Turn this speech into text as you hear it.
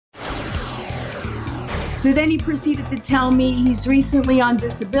So then he proceeded to tell me he's recently on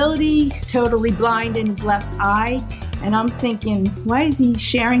disability, he's totally blind in his left eye. And I'm thinking, why is he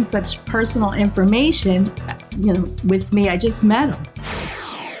sharing such personal information, with me? I just met him.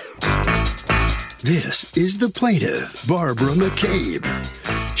 This is the plaintiff, Barbara McCabe.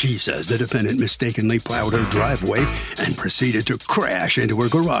 She says the defendant mistakenly plowed her driveway and proceeded to crash into her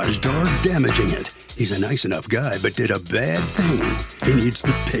garage door, damaging it. He's a nice enough guy, but did a bad thing. He needs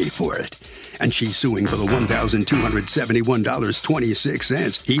to pay for it. And she's suing for the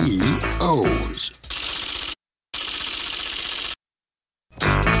 $1,271.26 he owes.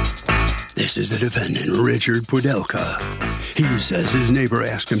 This is the defendant, Richard Pudelka. He says his neighbor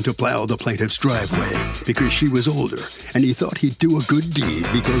asked him to plow the plaintiff's driveway because she was older, and he thought he'd do a good deed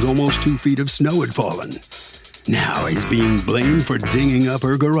because almost 2 feet of snow had fallen. Now he's being blamed for dinging up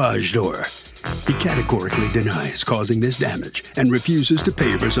her garage door. He categorically denies causing this damage and refuses to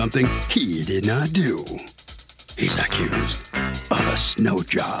pay for something he did not do. He's accused of a snow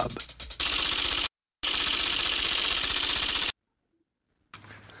job.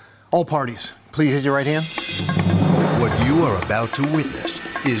 All parties, please hit your right hand. What you are about to witness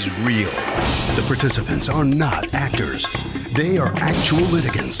is real. The participants are not actors. They are actual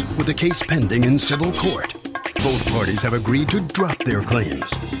litigants with a case pending in civil court. Both parties have agreed to drop their claims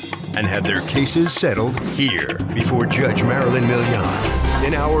and have their cases settled here before Judge Marilyn Milian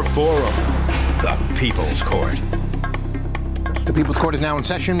in our forum, the People's Court. The People's Court is now in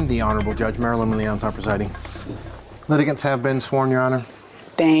session. The Honorable Judge Marilyn Milian is presiding. Litigants have been sworn, Your Honor.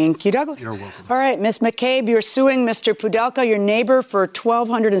 Thank you, Douglas. You're welcome. All right, Ms. McCabe, you're suing Mr. Pudelka, your neighbor, for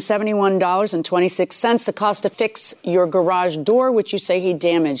 $1,271.26, the cost to fix your garage door, which you say he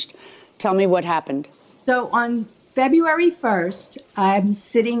damaged. Tell me what happened. So on February 1st, I'm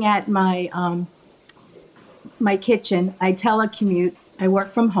sitting at my my kitchen. I telecommute. I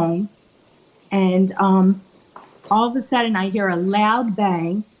work from home. And all of a sudden, I hear a loud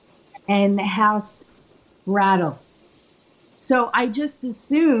bang and the house rattle. So I just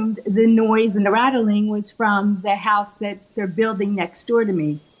assumed the noise and the rattling was from the house that they're building next door to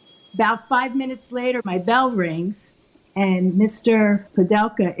me. About 5 minutes later, my bell rings, and Mr.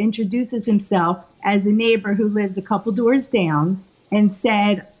 Pudelka introduces himself as a neighbor who lives a couple doors down and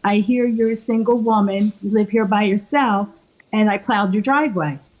said, I hear you're a single woman, you live here by yourself, and I plowed your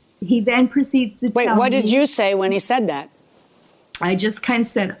driveway. He then proceeds to tell me... Wait, what did you say when he said that? I just kind of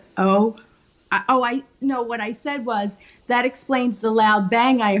said, what I said was, that explains the loud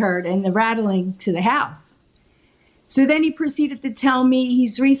bang I heard and the rattling to the house. So then he proceeded to tell me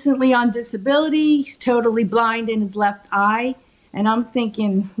he's recently on disability, he's totally blind in his left eye. And I'm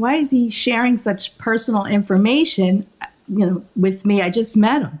thinking, why is he sharing such personal information, with me? I just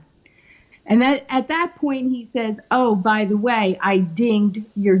met him. And then at that point he says, oh, by the way, I dinged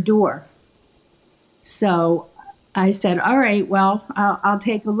your door. So I said, all right, well, I'll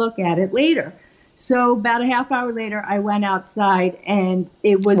take a look at it later. So about a half hour later, I went outside, and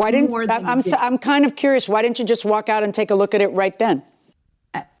it was more than... I'm kind of curious. Why didn't you just walk out and take a look at it right then?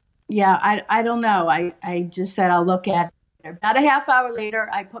 I don't know. I just said I'll look at it. About a half hour later,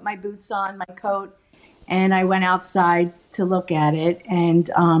 I put my boots on, my coat, and I went outside to look at it. And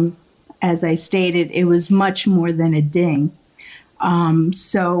as I stated, it was much more than a ding.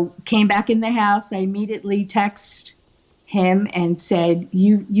 So came back in the house. I immediately texted him and said,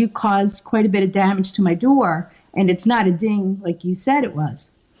 you caused quite a bit of damage to my door, and it's not a ding like you said it was.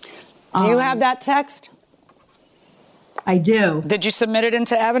 Do you have that text? I do. Did you submit it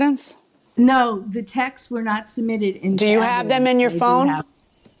into evidence? No, the texts were not submitted into Do you evidence. have them in your phone?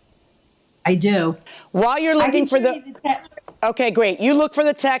 I do. While you're looking for the Okay, great. You look for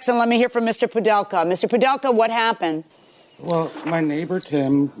the text, and let me hear from Mr. Pudelka. Mr. Pudelka, what happened? Well, my neighbor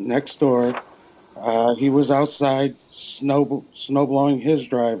Tim next door, he was outside snow blowing his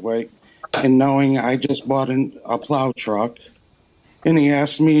driveway, and knowing I just bought a plow truck, and he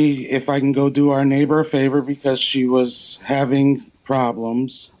asked me if I can go do our neighbor a favor because she was having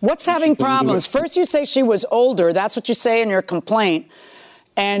problems. What's having problems? First you say she was older. That's what you say in your complaint.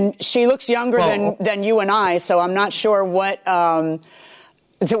 And she looks younger than you and I, so I'm not sure what the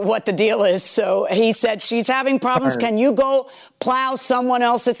deal is. So he said she's having problems. Can you go plow someone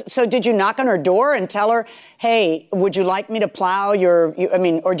else's? So did you knock on her door and tell her, hey, would you like me to plow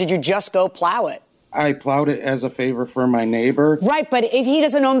or did you just go plow it? I plowed it as a favor for my neighbor. Right, but he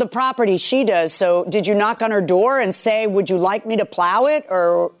doesn't own the property, she does. So did you knock on her door and say, would you like me to plow it?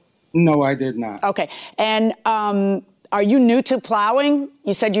 Or No, I did not. Okay. And are you new to plowing?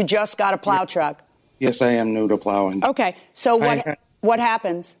 You said you just got a plow truck. Yes, I am new to plowing. Okay. So what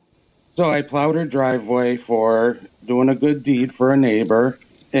happens? So I plowed her driveway for doing a good deed for a neighbor,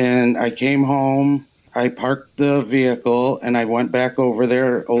 and I came home I parked the vehicle and I went back over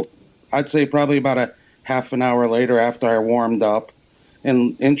there. I'd say probably about a half an hour later after I warmed up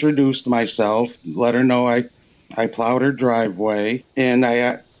and introduced myself, let her know I plowed her driveway, and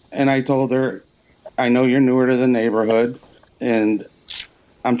I told her, I know you're newer to the neighborhood and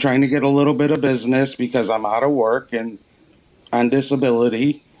I'm trying to get a little bit of business because I'm out of work and on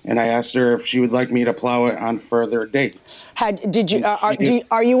disability. And I asked her if she would like me to plow it on further dates.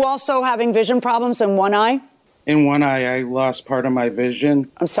 Are you also having vision problems in one eye? In one eye, I lost part of my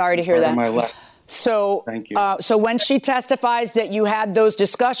vision. I'm sorry to hear that. Part of my left. So, thank you. So when she testifies that you had those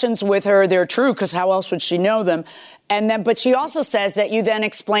discussions with her, they're true, because how else would she know them? But she also says that you then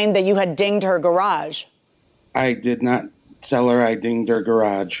explained that you had dinged her garage. I did not tell her I dinged her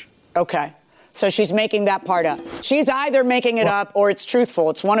garage. Okay. So she's making that part up. She's either making it up or it's truthful.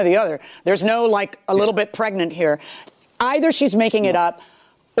 It's one or the other. There's no, like, a little bit pregnant here. Either she's making it up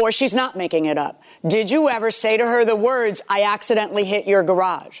or she's not making it up. Did you ever say to her the words, I accidentally hit your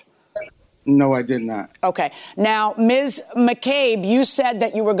garage? No, I did not. Okay. Now, Ms. McCabe, you said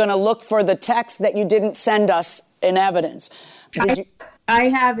that you were going to look for the text that you didn't send us in evidence. I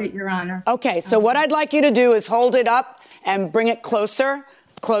have it, Your Honor. Okay. So what I'd like you to do is hold it up and bring it closer.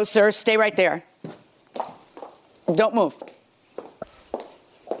 Closer. Stay right there. Don't move.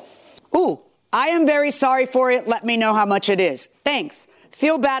 Ooh, I am very sorry for it. Let me know how much it is. Thanks.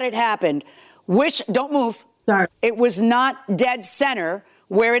 Feel bad it happened. Don't move. Sorry. It was not dead center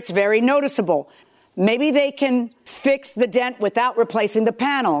where it's very noticeable. Maybe they can fix the dent without replacing the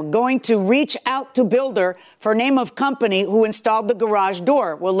panel. Going to reach out to builder for name of company who installed the garage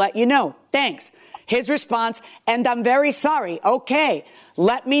door. We'll let you know. Thanks. His response, and I'm very sorry. Okay,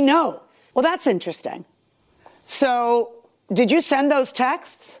 let me know. Well, that's interesting. So, did you send those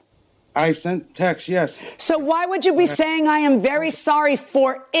texts? I sent text, yes. So why would you be saying, I am very sorry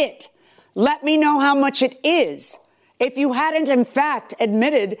for it? Let me know how much it is, if you hadn't, in fact,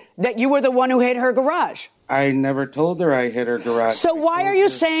 admitted that you were the one who hit her garage? I never told her I hit her garage. So why are you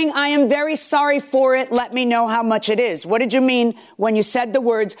saying, I am very sorry for it, let me know how much it is? What did you mean when you said the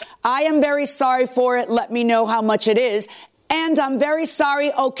words, I am very sorry for it, let me know how much it is, and I'm very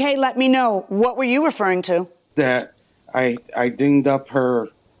sorry, okay, let me know? What were you referring to? That I dinged up her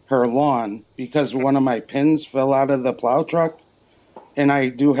lawn because one of my pins fell out of the plow truck, and I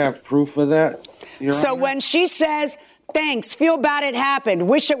do have proof of that, Your Honor. When she says, thanks, feel bad it happened,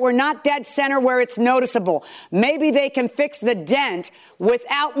 wish it were not dead center where it's noticeable, maybe they can fix the dent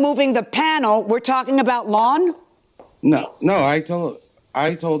without moving the panel, we're talking about lawn? No, I told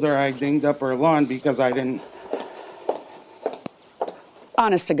her I dinged up her lawn because I didn't.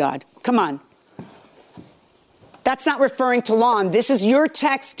 Honest to God, come on. That's not referring to lawn. This is your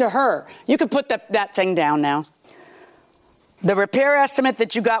text to her. You can put that thing down now. The repair estimate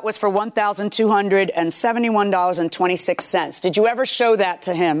that you got was for $1,271.26. Did you ever show that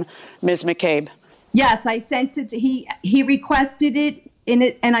to him, Ms. McCabe? Yes, I sent it. He requested it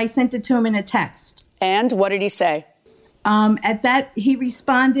and I sent it to him in a text. And what did he say? At that, he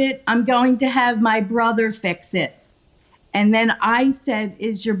responded, I'm going to have my brother fix it. And then I said,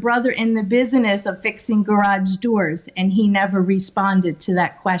 is your brother in the business of fixing garage doors? And he never responded to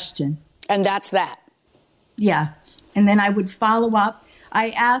that question. And that's that? Yeah. And then I would follow up.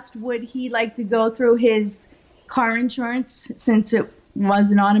 I asked, would he like to go through his car insurance since it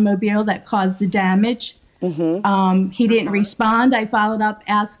was an automobile that caused the damage? Mm-hmm. He didn't respond. I followed up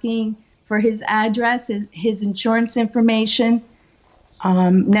asking for his address, his insurance information.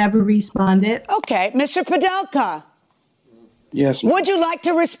 Never responded. Okay. Mr. Pudelka. Yes, ma'am. Would you like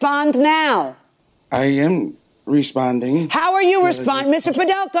to respond now? I am responding. How are you responding? Mr.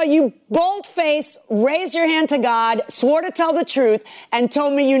 Pudelka, you bold-faced, raised your hand to God, swore to tell the truth, and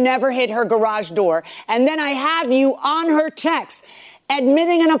told me you never hit her garage door. And then I have you on her text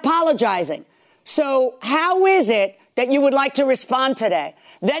admitting and apologizing. So how is it that you would like to respond today?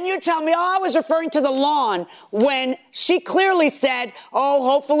 Then you tell me, I was referring to the lawn, when she clearly said,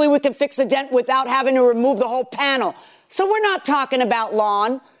 hopefully we can fix a dent without having to remove the whole panel. So we're not talking about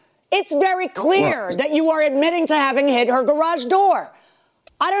lawn. It's very clear that you are admitting to having hit her garage door.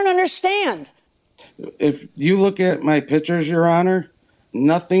 I don't understand. If you look at my pictures, Your Honor,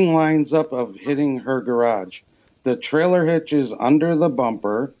 nothing lines up of hitting her garage. The trailer hitch is under the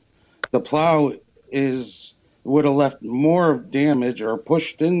bumper. The plow would have left more damage or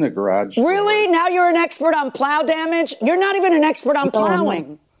pushed in the garage. Really? Now you're an expert on plow damage? You're not even an expert on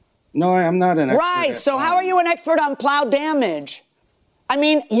plowing. No, I am not an expert. Right. So how are you an expert on plow damage? I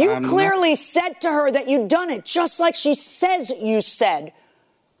mean, you clearly said to her that you'd done it, just like she says you said.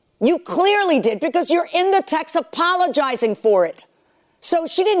 You clearly did, because you're in the text apologizing for it. So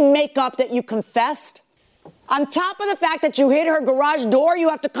she didn't make up that you confessed? On top of the fact that you hid her garage door, you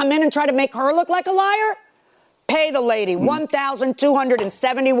have to come in and try to make her look like a liar? Pay the lady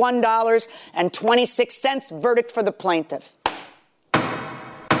 $1,271.26. Verdict for the plaintiff.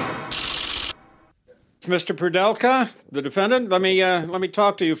 Mr. Prudelka, the defendant, let me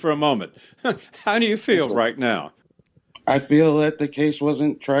talk to you for a moment. How do you feel right now? I feel that the case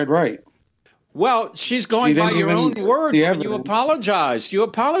wasn't tried right. Well, she's going by your own word when you apologized. You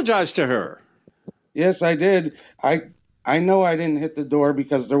apologized to her. Yes, I did. I know I didn't hit the door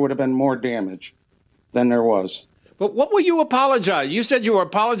because there would have been more damage than there was. But what were you apologizing? You said you were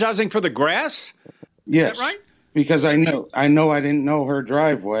apologizing for the grass? Yes. Is that right? Because I know I didn't know her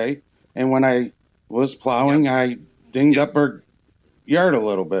driveway, and when I was plowing, I dinged up her yard a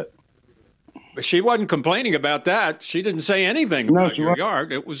little bit. But she wasn't complaining about that. She didn't say anything about your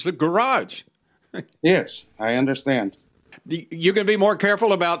yard. It was the garage. Yes, I understand. You can be more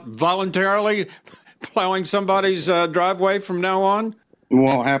careful about voluntarily plowing somebody's driveway from now on? It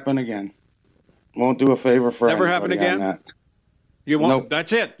won't happen again. Won't do a favor for Never happen again? That. You won't. Nope.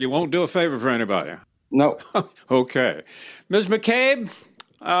 That's it. You won't do a favor for anybody. No. Okay. Ms. McCabe,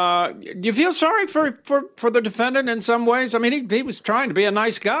 do you feel sorry for the defendant in some ways? I mean, he was trying to be a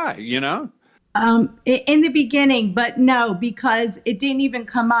nice guy, you know? In the beginning, but no, because it didn't even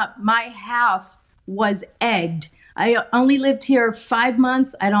come up. My house was egged. I only lived here 5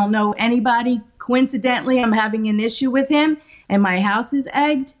 months. I don't know anybody. Coincidentally, I'm having an issue with him, and my house is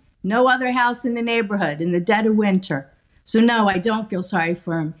egged. No other house in the neighborhood in the dead of winter. So no, I don't feel sorry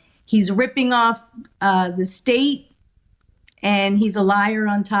for him. He's ripping off the state, and he's a liar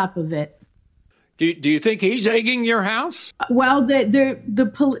on top of it. Do you think he's egging your house? Well,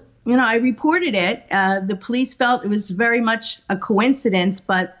 I reported it. The police felt it was very much a coincidence,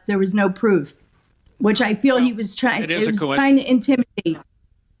 but there was no proof, which I feel he was trying. It was trying to intimidate.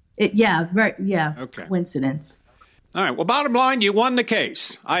 Okay. Coincidence. All right. Well, bottom line, you won the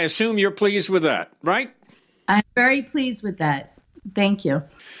case. I assume you're pleased with that, right? I'm very pleased with that. Thank you.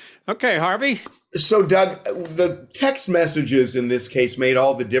 Okay, Harvey. So, Doug, the text messages in this case made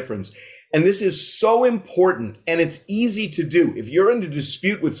all the difference. And this is so important, and it's easy to do. If you're in a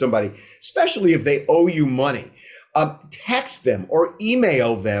dispute with somebody, especially if they owe you money, text them or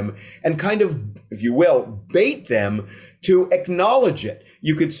email them and kind of, if you will, bait them to acknowledge it.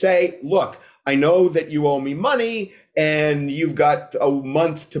 You could say, look, I know that you owe me money and you've got a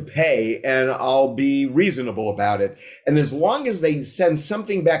month to pay and I'll be reasonable about it. And as long as they send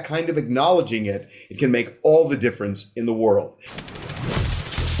something back kind of acknowledging it, it can make all the difference in the world.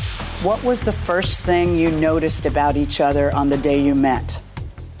 What was the first thing you noticed about each other on the day you met?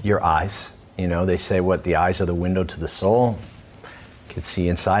 Your eyes. You know, they say the eyes are the window to the soul. Could see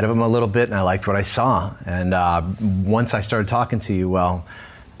inside of them a little bit, and I liked what I saw. And once I started talking to you, I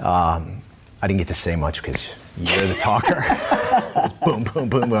didn't get to say much because you're the talker. Boom, boom,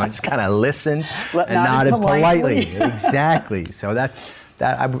 boom, boom. I just kind of listened and nodded politely. Exactly. So that's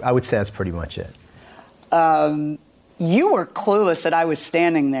that. I would say that's pretty much it. You were clueless that I was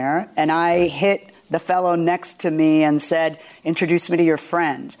standing there, and I hit the fellow next to me and said, "Introduce me to your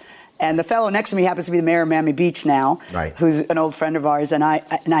friend." And the fellow next to me happens to be the mayor of Miami Beach now, right, who's an old friend of ours. And I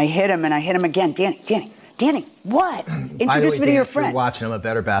hit him, and I hit him again. Danny, what? Introduce me to your friend. You're watching. I'm a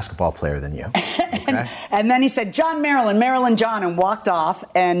better basketball player than you. Okay? and then he said, John Maryland John, and walked off.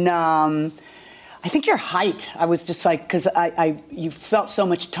 And I think your height, I was just like, because you felt so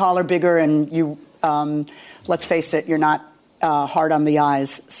much taller, bigger, and you, let's face it, you're not hard on the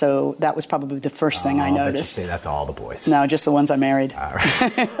eyes. So that was probably the first thing I noticed. I'll let you say that to all the boys. No, just the ones I married. All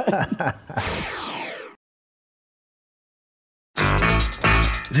right.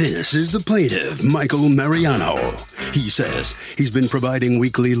 This is the plaintiff, Michael Mariano. He says he's been providing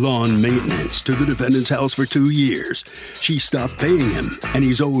weekly lawn maintenance to the defendant's house for 2 years. She stopped paying him, and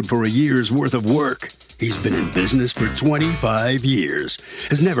he's owed for a year's worth of work. He's been in business for 25 years,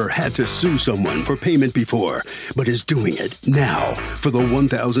 has never had to sue someone for payment before, but is doing it now for the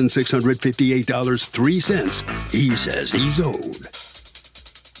 $1,658.03 he says he's owed.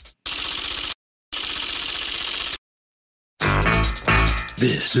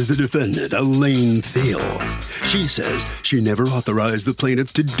 This is the defendant, Elaine Thiel. She says she never authorized the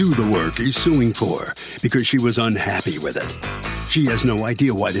plaintiff to do the work he's suing for because she was unhappy with it. She has no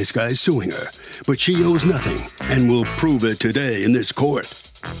idea why this guy's suing her, but she owes nothing and will prove it today in this court.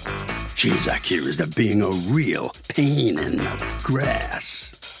 She's accused of being a real pain in the grass.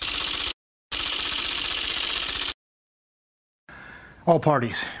 All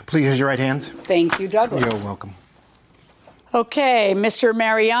parties, please raise your right hands. Thank you, Douglas. You're welcome. Okay, Mr.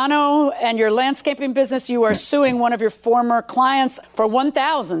 Mariano, and your landscaping business, you are suing one of your former clients for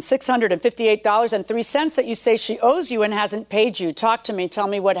 $1,658.03 that you say she owes you and hasn't paid you. Talk to me. Tell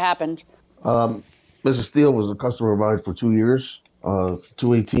me what happened. Mrs. Steele was a customer of mine for 2 years,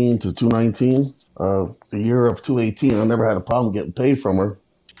 2018 to 2019. The year of 2018, I never had a problem getting paid from her.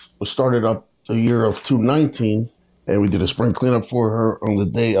 We started up the year of 2019, and we did a spring cleanup for her on the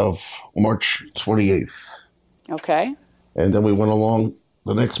day of March 28th. Okay. And then we went along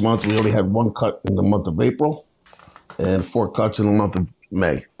the next month. We only had one cut in the month of April and 4 cuts in the month of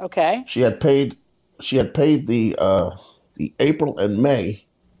May. Okay. She had paid the April and May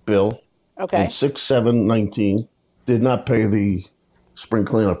bill. Okay. In 6/7/19, did not pay the spring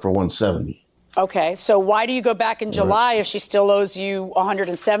cleanup for $170. Okay. So why do you go back in July if she still owes you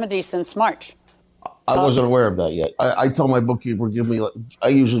 $170 since March? I wasn't aware of that yet. I tell my bookkeeper, I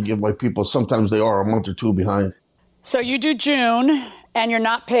usually give my people, sometimes they are a month or two behind. So you do June and you're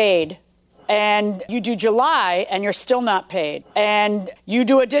not paid. And you do July and you're still not paid. And you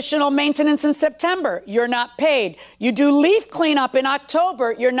do additional maintenance in September, you're not paid. You do leaf cleanup in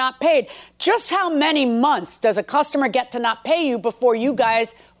October, you're not paid. Just how many months does a customer get to not pay you before you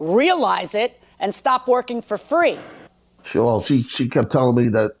guys realize it and stop working for free? She kept telling me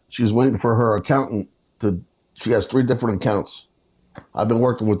that she's waiting for her accountant she has 3 different accounts. I've been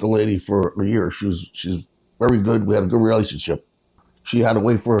working with the lady for a year. She's very good. We had a good relationship. She had to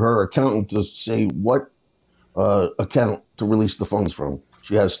wait for her accountant to say what account to release the funds from.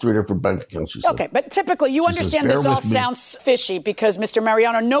 She has 3 different bank accounts, she said. Okay, but typically you understand this all sounds fishy because, Mr.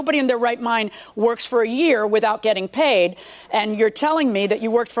 Mariano, nobody in their right mind works for a year without getting paid. And you're telling me that you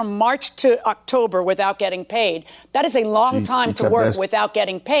worked from March to October without getting paid. That is a long time to work without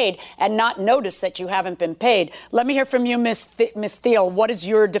getting paid and not notice that you haven't been paid. Let me hear from you, Ms. Thiel. What is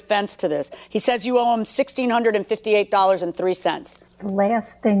your defense to this? He says you owe him $1,658.03. The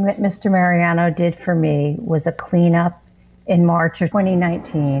last thing that Mr. Mariano did for me was a cleanup in March of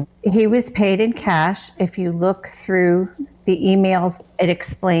 2019. He was paid in cash. If you look through the emails, it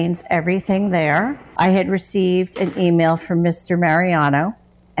explains everything there. I had received an email from Mr. Mariano,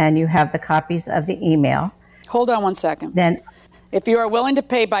 and you have the copies of the email. Hold on one second. Then, if you are willing to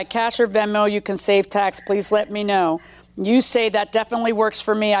pay by cash or Venmo, you can save tax. Please let me know. You say that definitely works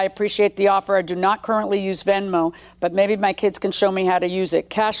for me. I appreciate the offer. I do not currently use Venmo, but maybe my kids can show me how to use it.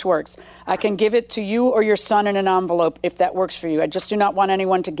 Cash works. I can give it to you or your son in an envelope if that works for you. I just do not want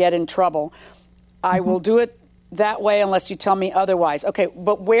anyone to get in trouble. I will do it that way unless you tell me otherwise. Okay,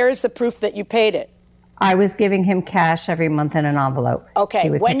 but where is the proof that you paid it? I was giving him cash every month in an envelope. Okay,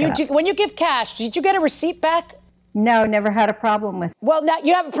 when you give cash, did you get a receipt back? No, never had a problem with it. Well, now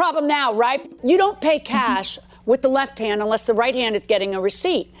you have a problem now, right? You don't pay cash with the left hand unless the right hand is getting a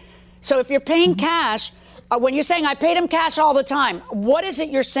receipt. So if you're paying cash, when you're saying I paid him cash all the time, what is it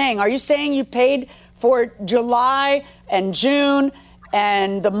you're saying? Are you saying you paid for July and June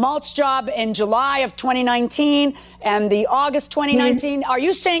and the mulch job in July of 2019 and the August 2019? Are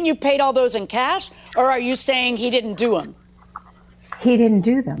you saying you paid all those in cash, or are you saying he didn't do them? He didn't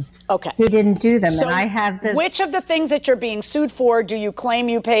do them. Okay. He didn't do them, So and I have the... Which of the things that you're being sued for do you claim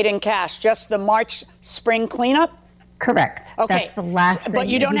you paid in cash? Just the March spring cleanup? Correct. Okay. That's the last thing But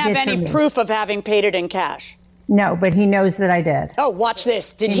you don't have any proof of having paid it in cash? No, but he knows that I did. Oh, watch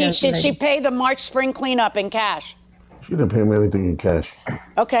this. Did she pay the March spring cleanup in cash? She didn't pay me anything in cash.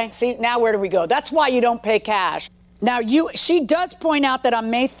 Okay. See, now where do we go? That's why you don't pay cash. Now, she does point out that on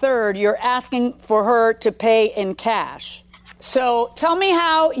May 3rd, you're asking for her to pay in cash. So tell me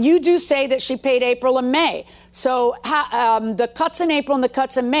how you do say that she paid April and May. So how, the cuts in April and the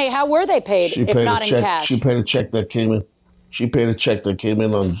cuts in May, how were they paid if not in cash? She paid a check that came in. She paid a check that came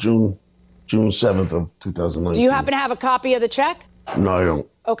in on June 7th of 2019. Do you happen to have a copy of the check? No, I don't.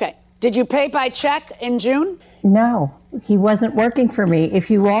 Okay. Did you pay by check in June? No, he wasn't working for me.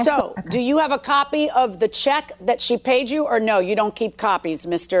 If you also... So, do you have a copy of the check that she paid you, or no, you don't keep copies,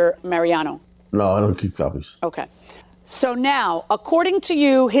 Mr. Mariano? No, I don't keep copies. Okay. So now, according to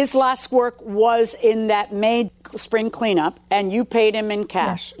you, his last work was in that May spring cleanup, and you paid him in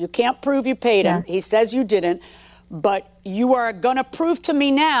cash. Yes. You can't prove you paid him. He says you didn't. But you are going to prove to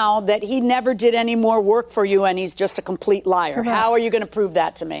me now that he never did any more work for you and he's just a complete liar. Correct. How are you going to prove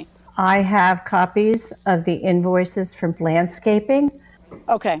that to me? I have copies of the invoices from landscaping.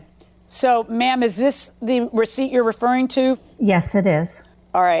 Okay. So, ma'am, is this the receipt you're referring to? Yes, it is.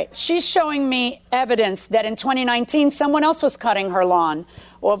 All right. She's showing me evidence that in 2019, someone else was cutting her lawn.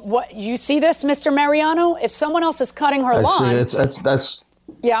 Well, what you see this, Mr. Mariano? If someone else is cutting her lawn, see,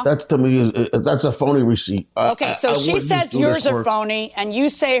 Yeah. That's to me, that's a phony receipt. Okay, so she says yours are phony, and you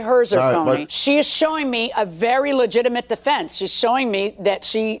say hers are phony. She is showing me a very legitimate defense. She's showing me that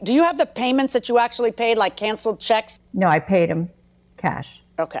do you have the payments that you actually paid, like canceled checks? No, I paid him cash.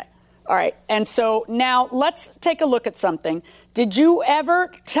 Okay. All right. And so now let's take a look at something. Did you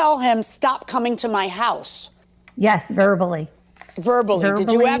ever tell him, stop coming to my house? Yes, verbally. Verbally.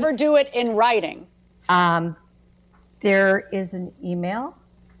 Did you ever do it in writing? There is an email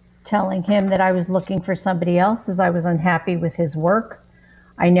telling him that I was looking for somebody else as I was unhappy with his work.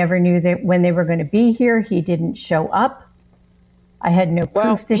 I never knew that when they were going to be here. He didn't show up. I had no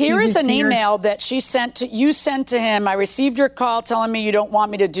proof that he was here. Here is an email that you sent to him. I received your call telling me you don't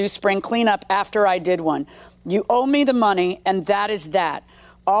want me to do spring cleanup after I did one. You owe me the money, and that is that.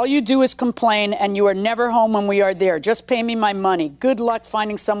 All you do is complain, and you are never home when we are there. Just pay me my money. Good luck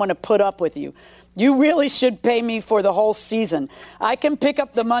finding someone to put up with you. You really should pay me for the whole season. I can pick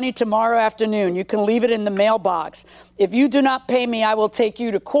up the money tomorrow afternoon. You can leave it in the mailbox. If you do not pay me, I will take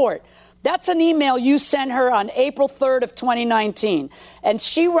you to court. That's an email you sent her on April 3rd of 2019. And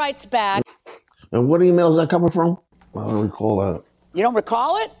she writes back. And what email is that coming from? I don't recall that. You don't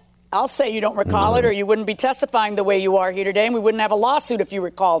recall it? I'll say you don't recall it, or you wouldn't be testifying the way you are here today, and we wouldn't have a lawsuit if you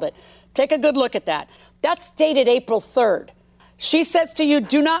recalled it. Take a good look at that. That's dated April 3rd. She says to you,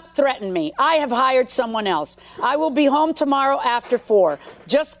 do not threaten me. I have hired someone else. I will be home tomorrow after 4.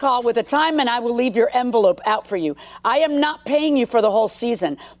 Just call with a time and I will leave your envelope out for you. I am not paying you for the whole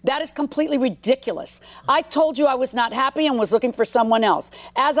season. That is completely ridiculous. I told you I was not happy and was looking for someone else.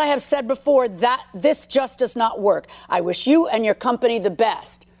 As I have said before, this just does not work. I wish you and your company the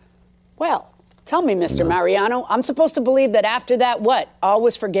best. Well, tell me, Mr. Mariano, I'm supposed to believe that after that, what? All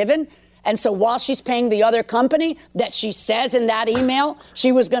was forgiven? And so while she's paying the other company that she says in that email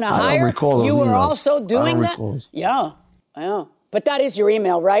she was going to hire, you were also doing that? Yeah. But that is your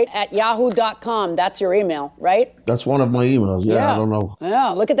email, right? At yahoo.com. That's your email, right? That's one of my emails. Yeah, I don't know. Yeah,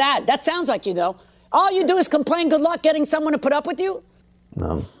 look at that. That sounds like you, though. All you do is complain. Good luck getting someone to put up with you?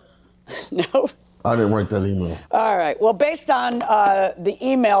 No. No? I didn't write that email. All right. Well, based on the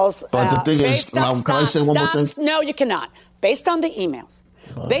emails. But the thing is, can I say one more thing? No, you cannot. Based on the emails.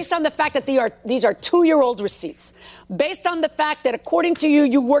 Based on the fact that these are 2-year-old receipts, based on the fact that, according to you,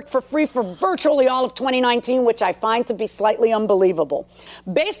 you worked for free for virtually all of 2019, which I find to be slightly unbelievable,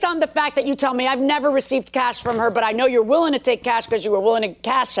 based on the fact that you tell me I've never received cash from her, but I know you're willing to take cash because you were willing to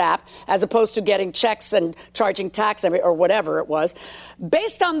Cash App as opposed to getting checks and charging tax or whatever it was,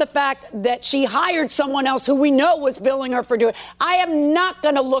 based on the fact that she hired someone else who we know was billing her for doing it, I am not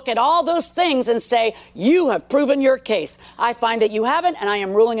going to look at all those things and say, you have proven your case. I find that you haven't, and I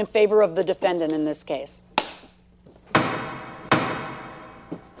am ruling in favor of the defendant in this case.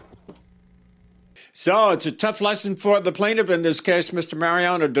 So it's a tough lesson for the plaintiff in this case. Mr.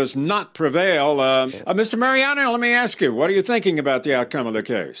 Mariano does not prevail. Mr. Mariano, let me ask you, what are you thinking about the outcome of the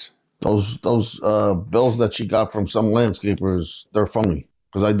case? Those bills that she got from some landscapers, they're phony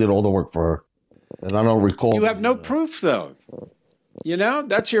because I did all the work for her, and I don't recall. You have no proof, though. You know,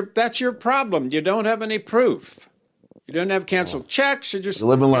 that's your problem. You don't have any proof. You don't have canceled checks. You just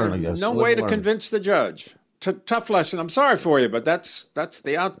live and learn, I guess. No way to convince the judge. Tough lesson. I'm sorry for you, but that's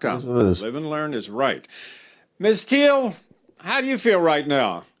the outcome. Live and learn is right. Ms. Teal, how do you feel right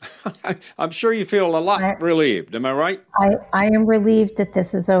now? I'm sure you feel a lot relieved. Am I right? I am relieved that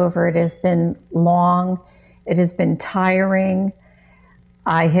this is over. It has been long. It has been tiring.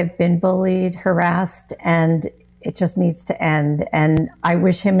 I have been bullied, harassed, and it just needs to end. And I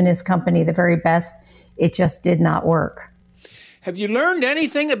wish him and his company the very best. It just did not work. Have you learned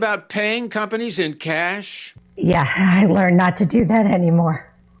anything about paying companies in cash? Yeah, I learned not to do that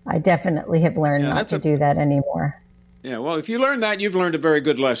anymore. I definitely have learned not to do that anymore. Yeah, well, if you learned that, you've learned a very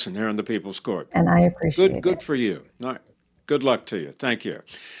good lesson here in the People's Court. And I appreciate it. Good for you. All right. Good luck to you. Thank you.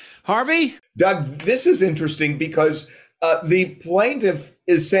 Harvey? Doug, this is interesting because the plaintiff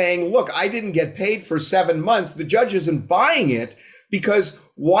is saying, look, I didn't get paid for 7 months. The judge isn't buying it because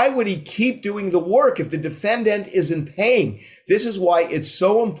why would he keep doing the work if the defendant isn't paying? This is why it's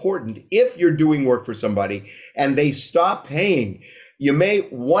so important if you're doing work for somebody and they stop paying. You may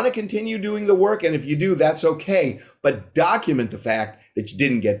want to continue doing the work, and if you do, that's okay. But document the fact that you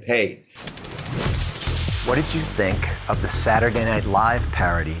didn't get paid. What did you think of the Saturday Night Live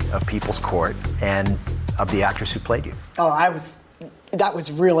parody of People's Court and of the actress who played you? That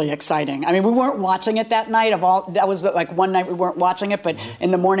was really exciting. I mean, we weren't watching it that night. That was like one night we weren't watching it, but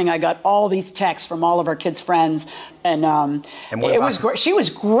in the morning I got all these texts from all of our kids' friends, and it was great. She was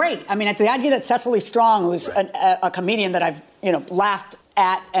great. I mean, the idea that Cecily Strong, who's a comedian that I've laughed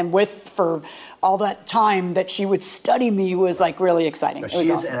at and with for all that time that she would study me was like really exciting.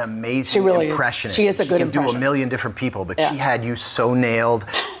 She is an amazing impressionist. She is a good She impression. can do a million different people, but she had you so nailed,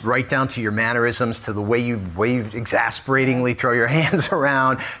 right down to your mannerisms, to the way you exasperatingly throw your hands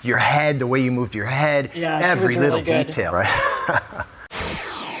around, your head, the way you moved your head, every little really good. detail, right?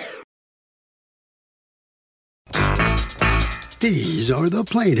 These are the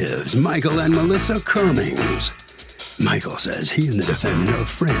plaintiffs, Michael and Melissa Cummings. Michael says he and the defendant are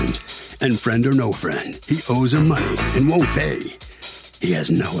friends, and friend or no friend, he owes her money and won't pay. He has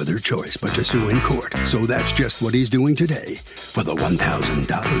no other choice but to sue in court, so that's just what he's doing today for the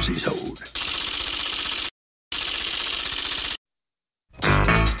 $1,000 he's owed.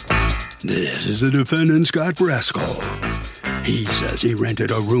 This is the defendant, Scott Brescal. He says he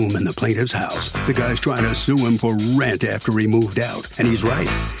rented a room in the plaintiff's house. The guy's trying to sue him for rent after he moved out, and he's right.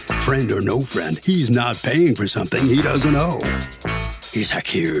 Friend or no friend, he's not paying for something he doesn't owe. He's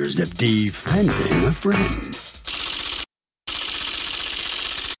accused of defriending a friend.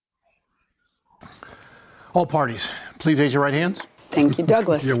 All parties, please raise your right hands. Thank you,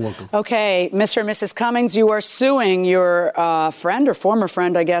 Douglas. You're welcome. Okay, Mr. and Mrs. Cummings, you are suing your friend or former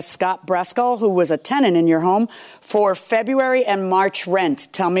friend, I guess, Scott Brescal, who was a tenant in your home, for February and March rent.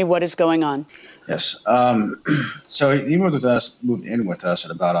 Tell me what is going on. Yes. So he moved in with us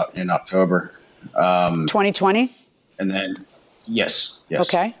at about in October. 2020? And then, yes.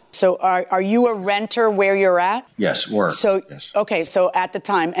 Okay. So are you a renter where you're at? Yes, we're. So, yes. Okay, so at the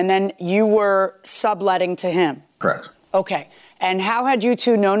time, and then you were subletting to him? Correct. Okay. And how had you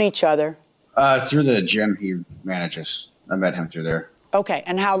two known each other? Through the gym he manages. I met him through there. Okay.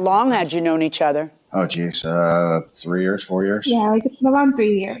 And how long had you known each other? Oh, geez. 3 years, 4 years? Yeah, like around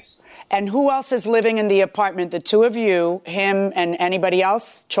 3 years. And who else is living in the apartment? The two of you, him, and anybody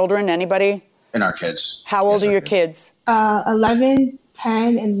else? Children, anybody? And our kids. How old are your kids? 11,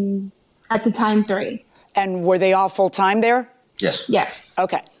 10, and at the time 3. And were they all full-time there? Yes. Yes.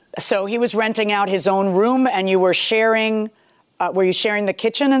 Okay. So he was renting out his own room and you were sharing, were you sharing the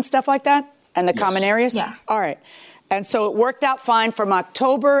kitchen and stuff like that? And the common areas? Yeah. All right. And so it worked out fine from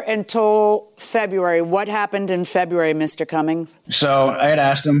October until February. What happened in February, Mr. Cummings? So I had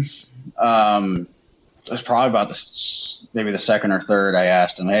asked him, it was probably about maybe the second or third, I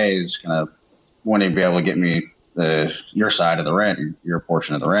asked him, hey, when he'd be able to get me your side of the rent, your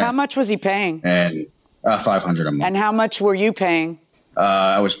portion of the rent. How much was he paying? And $500 a month. And how much were you paying?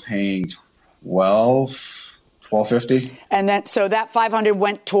 I was paying $1,250. And then, so that $500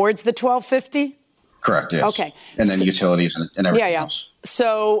 went towards the $1,250? Correct. Yes. Okay. And then utilities and everything else.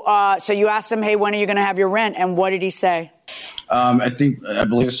 So, so you asked him, hey, when are you going to have your rent? And what did he say? I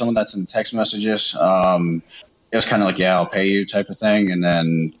believe some of that's in the text messages. It was kind of like, yeah, I'll pay you type of thing. And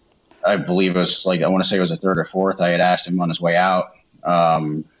then I believe it was like, I want to say it was the third or fourth. I had asked him on his way out,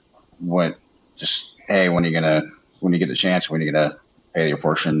 hey, when you get the chance, when are you going to pay your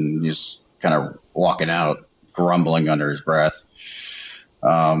portion? He's kind of walking out, grumbling under his breath.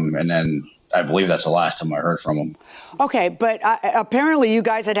 And then I believe that's the last time I heard from him. Okay, but apparently you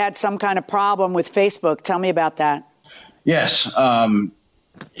guys had some kind of problem with Facebook. Tell me about that. Yes.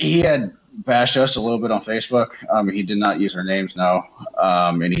 He had bashed us a little bit on Facebook. He did not use our names, no.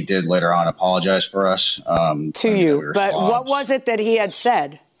 And he did later on apologize for us. To you. But what was it that he had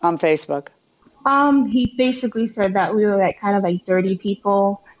said on Facebook? He basically said that we were like dirty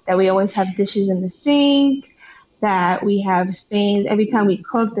people, that we always have dishes in the sink, that we have stains. Every time we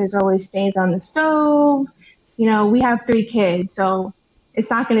cook, there's always stains on the stove. You know, we have 3 kids, so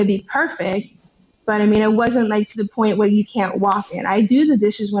it's not going to be perfect. But I mean, it wasn't like to the point where you can't walk in. I do the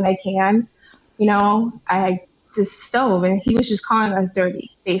dishes when I can. You know, I just stove, and he was just calling us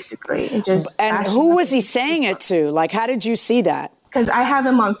dirty, basically. And who was he saying it to? Like, how did you see that? Because I have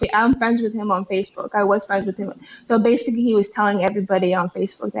him I'm friends with him on Facebook. I was friends with him. So basically, he was telling everybody on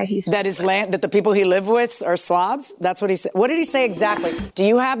Facebook that that the people he lived with are slobs. That's what he said. What did he say exactly? Do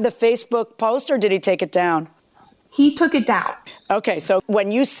you have the Facebook post, or did he take it down? He took it down. Okay, so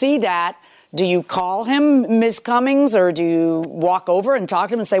when you see that, do you call him Ms. Cummings, or do you walk over and talk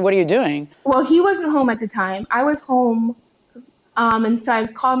to him and say, what are you doing? Well, he wasn't home at the time. I was home. And so I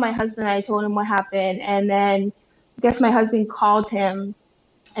called my husband and I told him what happened. And then I guess my husband called him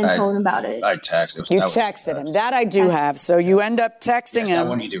and told him about it. I texted. You texted him. That I do have. So you end up texting him. That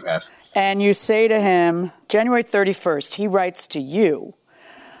one you do have. And you say to him, January 31st, he writes to you,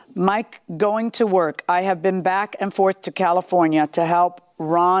 Mike, going to work. I have been back and forth to California to help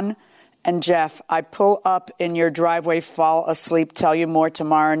Ron and Jeff. I pull up in your driveway, fall asleep, tell you more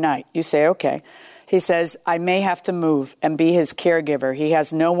tomorrow night. You say, okay. He says, I may have to move and be his caregiver. He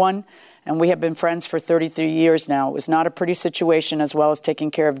has no one, and we have been friends for 33 years now. It was not a pretty situation, as well as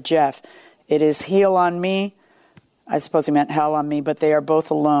taking care of Jeff. It is heel on me. I suppose he meant hell on me, but they are both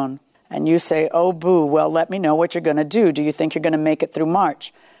alone. And you say, oh, boo, well, let me know what you're going to do. Do you think you're going to make it through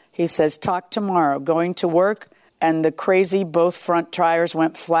March? He says, talk tomorrow. Going to work, and the crazy both front tires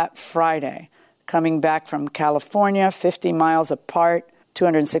went flat Friday. Coming back from California, 50 miles apart,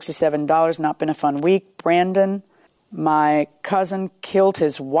 $267, not been a fun week. Brandon, my cousin killed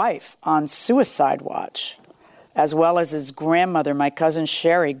his wife on suicide watch, as well as his grandmother, my cousin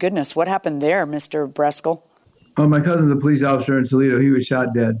Sherry. Goodness, what happened there, Mr. Breskel? Oh, my cousin's a police officer in Toledo. He was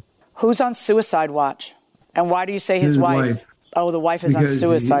shot dead. Who's on suicide watch? And why do you say his wife? Oh, the wife is on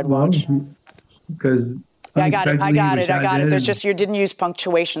suicide watch. Because I got it. There's just, you didn't use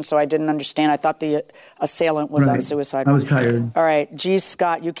punctuation, so I didn't understand. I thought the assailant was on suicide watch. I was tired. All right. Geez,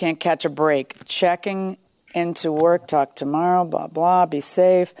 Scott, you can't catch a break. Checking into work, talk tomorrow, blah, blah, be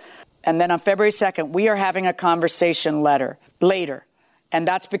safe. And then on February 2nd, we are having a conversation later. And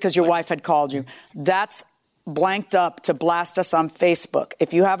that's because your wife had called you. That's blanked up to blast us on Facebook.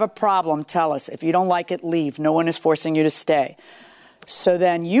 If you have a problem, tell us. If you don't like it, leave. No one is forcing you to stay. So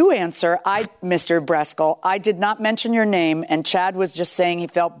then you answer, Mr. Breskel, I did not mention your name, and Chad was just saying he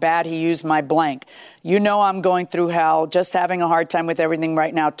felt bad he used my blank. You know I'm going through hell, just having a hard time with everything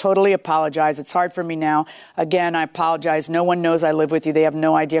right now. Totally apologize. It's hard for me now. Again, I apologize. No one knows I live with you. They have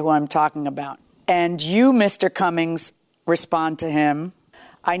no idea who I'm talking about. And you, Mr. Cummings, respond to him.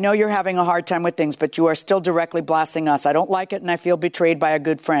 I know you're having a hard time with things, but you are still directly blasting us. I don't like it, and I feel betrayed by a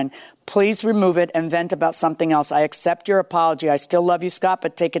good friend. Please remove it and vent about something else. I accept your apology. I still love you, Scott,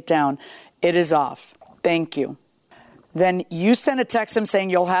 but take it down. It is off. Thank you. Then you sent a text him saying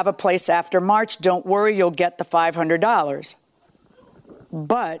you'll have a place after March. Don't worry, you'll get the $500.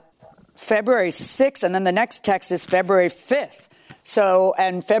 But February 6th, and then the next text is February 5th. So,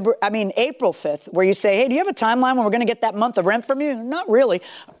 and April 5th, where you say, hey, do you have a timeline when we're going to get that month of rent from you? Not really,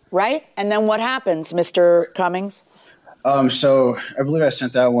 right? And then what happens, Mr. Cummings? So I believe I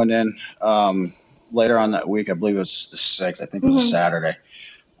sent that one in later on that week. I believe it was the 6th. I think it was a Saturday.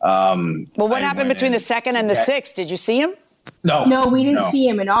 Well, what happened between the 2nd and the 6th? Did you see him? No, we didn't see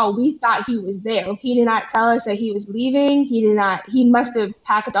him at all. We thought he was there. He did not tell us that he was leaving. He must have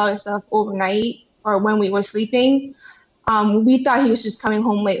packed all his stuff overnight or when we were sleeping. We thought he was just coming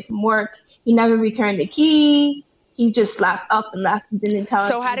home late from work. He never returned the key. He just left and didn't tell us.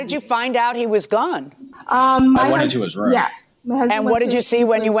 So how did you find out he was gone? I went into his room. Yeah. And what did you see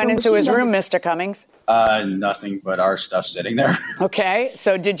when you went into his room, Mr. Cummings? Nothing but our stuff sitting there. Okay.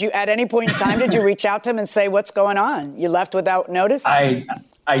 So did you, at any point in time, did you reach out to him and say, what's going on? You left without notice? I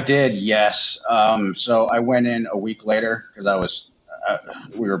did, yes. So I went in a week later because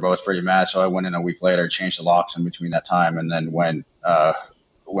we were both pretty mad. So I went in a week later, changed the locks in between that time, and then went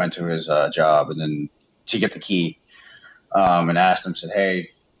to his job, and then to get the key, and asked him, said, hey,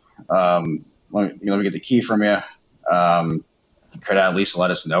 let me get the key from you. You could at least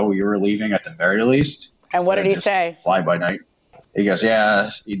let us know you were leaving at the very least. And what did he say? Fly by night. He goes, yeah.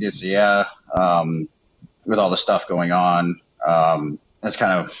 He did say, yeah. With all the stuff going on, that's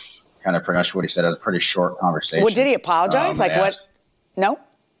kind of pretty much what he said. It was a pretty short conversation. Well, did he apologize? What? No?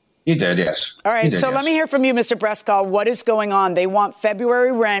 He did, yes. All right, so let me hear from you, Mr. Brescal. What is going on? They want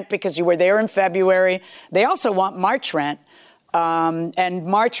February rent because you were there in February. They also want March rent. And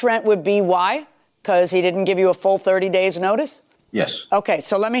March rent would be why? Because he didn't give you a full 30 days notice? Yes. Okay,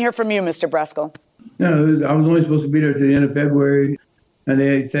 so let me hear from you, Mr. Brescal. No, I was only supposed to be there to the end of February, and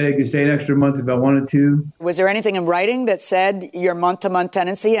they said I could stay an extra month if I wanted to. Was there anything in writing that said your month-to-month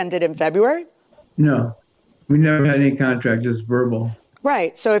tenancy ended in February? No. We never had any contract, just verbal.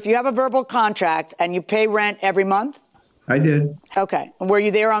 Right. So if you have a verbal contract and you pay rent every month? I did. Okay. And were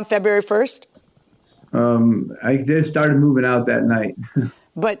you there on February 1st? I just started moving out that night.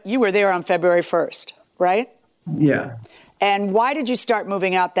 But you were there on February 1st, right? Yeah. And why did you start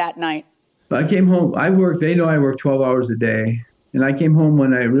moving out that night? I came home. They know I work 12 hours a day. And I came home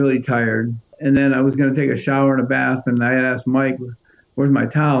one night really tired. And then I was going to take a shower and a bath. And I asked Mike, where's my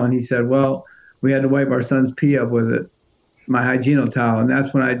towel? And he said, well, we had to wipe our son's pee up with it, my hygienic towel. And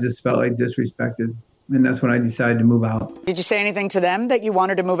that's when I just felt like disrespected. And that's when I decided to move out. Did you say anything to them that you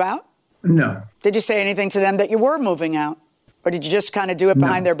wanted to move out? No. Did you say anything to them that you were moving out? Or did you just kind of do it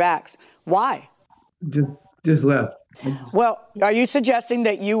behind their backs? Why? Just left. Well, are you suggesting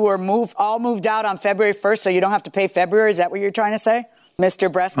that you were all moved out on February 1st so you don't have to pay February? Is that what you're trying to say,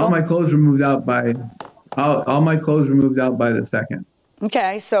 Mr. Brescal? All my clothes were moved out by the 2nd.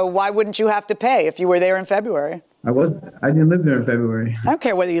 Okay, so why wouldn't you have to pay if you were there in February? I didn't live there in February. I don't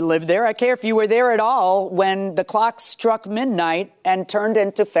care whether you lived there. I care if you were there at all when the clock struck midnight and turned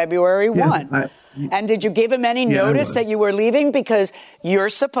into February 1. And did you give him any notice that you were leaving? Because you're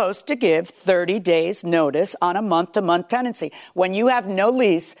supposed to give 30 days notice on a month-to-month tenancy. When you have no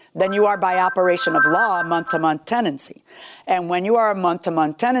lease, then you are by operation of law a month-to-month tenancy. And when you are a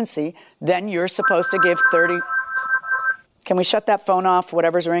month-to-month tenancy, then you're supposed to give 30. Can we shut that phone off,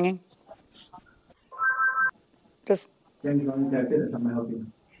 whatever's ringing? Just. No,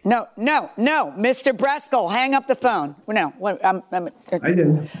 Mr. Breskel, hang up the phone. No, I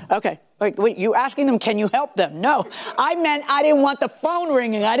didn't. Okay. Wait, you asking them, can you help them? No, I meant I didn't want the phone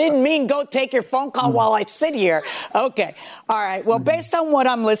ringing. I didn't mean go take your phone call while I sit here. Okay. All right. Well, based on what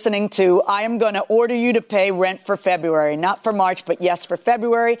I'm listening to, I am going to order you to pay rent for February, not for March, but yes, for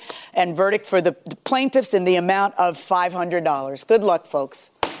February, and verdict for the plaintiffs in the amount of $500. Good luck,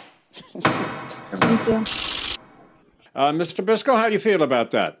 folks. Thank you. Mr. Briscoe, how do you feel about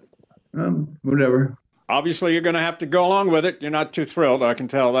that? Whatever. Obviously, you're going to have to go along with it. You're not too thrilled, I can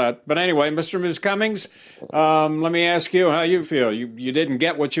tell that. But anyway, Mr. and Ms. Cummings, let me ask you how you feel. You didn't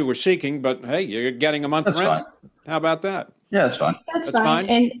get what you were seeking, but hey, you're getting a month rent. Fine. How about that? Yeah, that's fine. That's fine.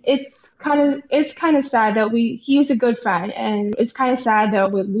 And it's kind of sad that he was a good friend, and it's kind of sad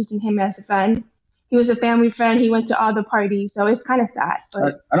that we're losing him as a friend. He was a family friend. He went to all the parties, so it's kind of sad.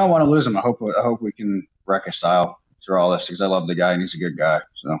 But I don't want to lose him. I hope we can reconcile through all this because I love the guy and he's a good guy.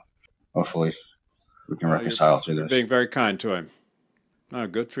 So hopefully we can reconcile through this. Being very kind to him. Oh,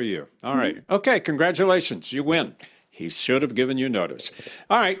 good for you. All right. Okay, congratulations. You win. He should have given you notice.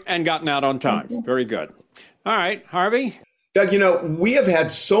 All right, and gotten out on time. Very good. All right, Harvey? Doug, we have had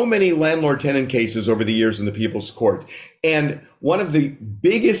so many landlord-tenant cases over the years in the People's Court. And one of the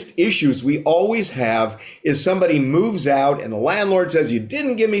biggest issues we always have is somebody moves out and the landlord says, you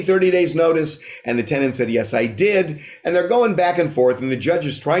didn't give me 30 days notice. And the tenant said, yes, I did. And they're going back and forth and the judge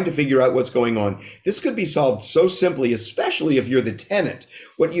is trying to figure out what's going on. This could be solved so simply, especially if you're the tenant.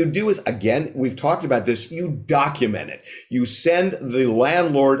 What you do is, again, we've talked about this, you document it. You send the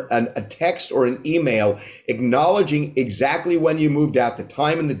landlord a text or an email acknowledging exactly when you moved out, the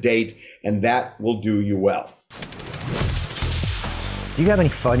time and the date, and that will do you well. Do you have any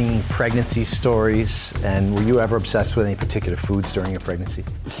funny pregnancy stories? And were you ever obsessed with any particular foods during your pregnancy?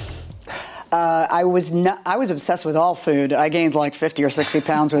 I was obsessed with all food. I gained like 50 or 60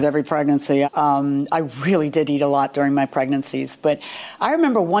 pounds with every pregnancy. I really did eat a lot during my pregnancies. But I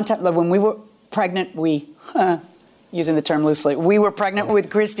remember one time when we were pregnant, using the term loosely, we were pregnant with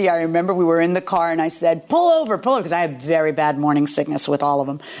Christy. I remember we were in the car and I said, pull over, because I had very bad morning sickness with all of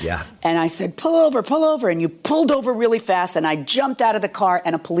them. Yeah. And I said, pull over. And you pulled over really fast and I jumped out of the car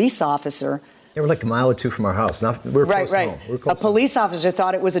and a police officer. They were like a mile or two from our house. We were close to home. A police officer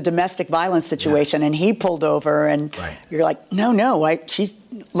thought it was a domestic violence situation and he pulled over and you're like, no,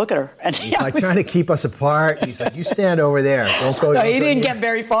 look at her. And he's like trying to keep us apart. He's like, you stand over there. Don't go. No, he didn't get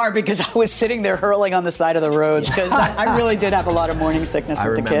very far because I was sitting there hurling on the side of the road because I really did have a lot of morning sickness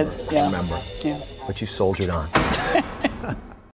with the kids. I remember. Yeah. But you soldiered on.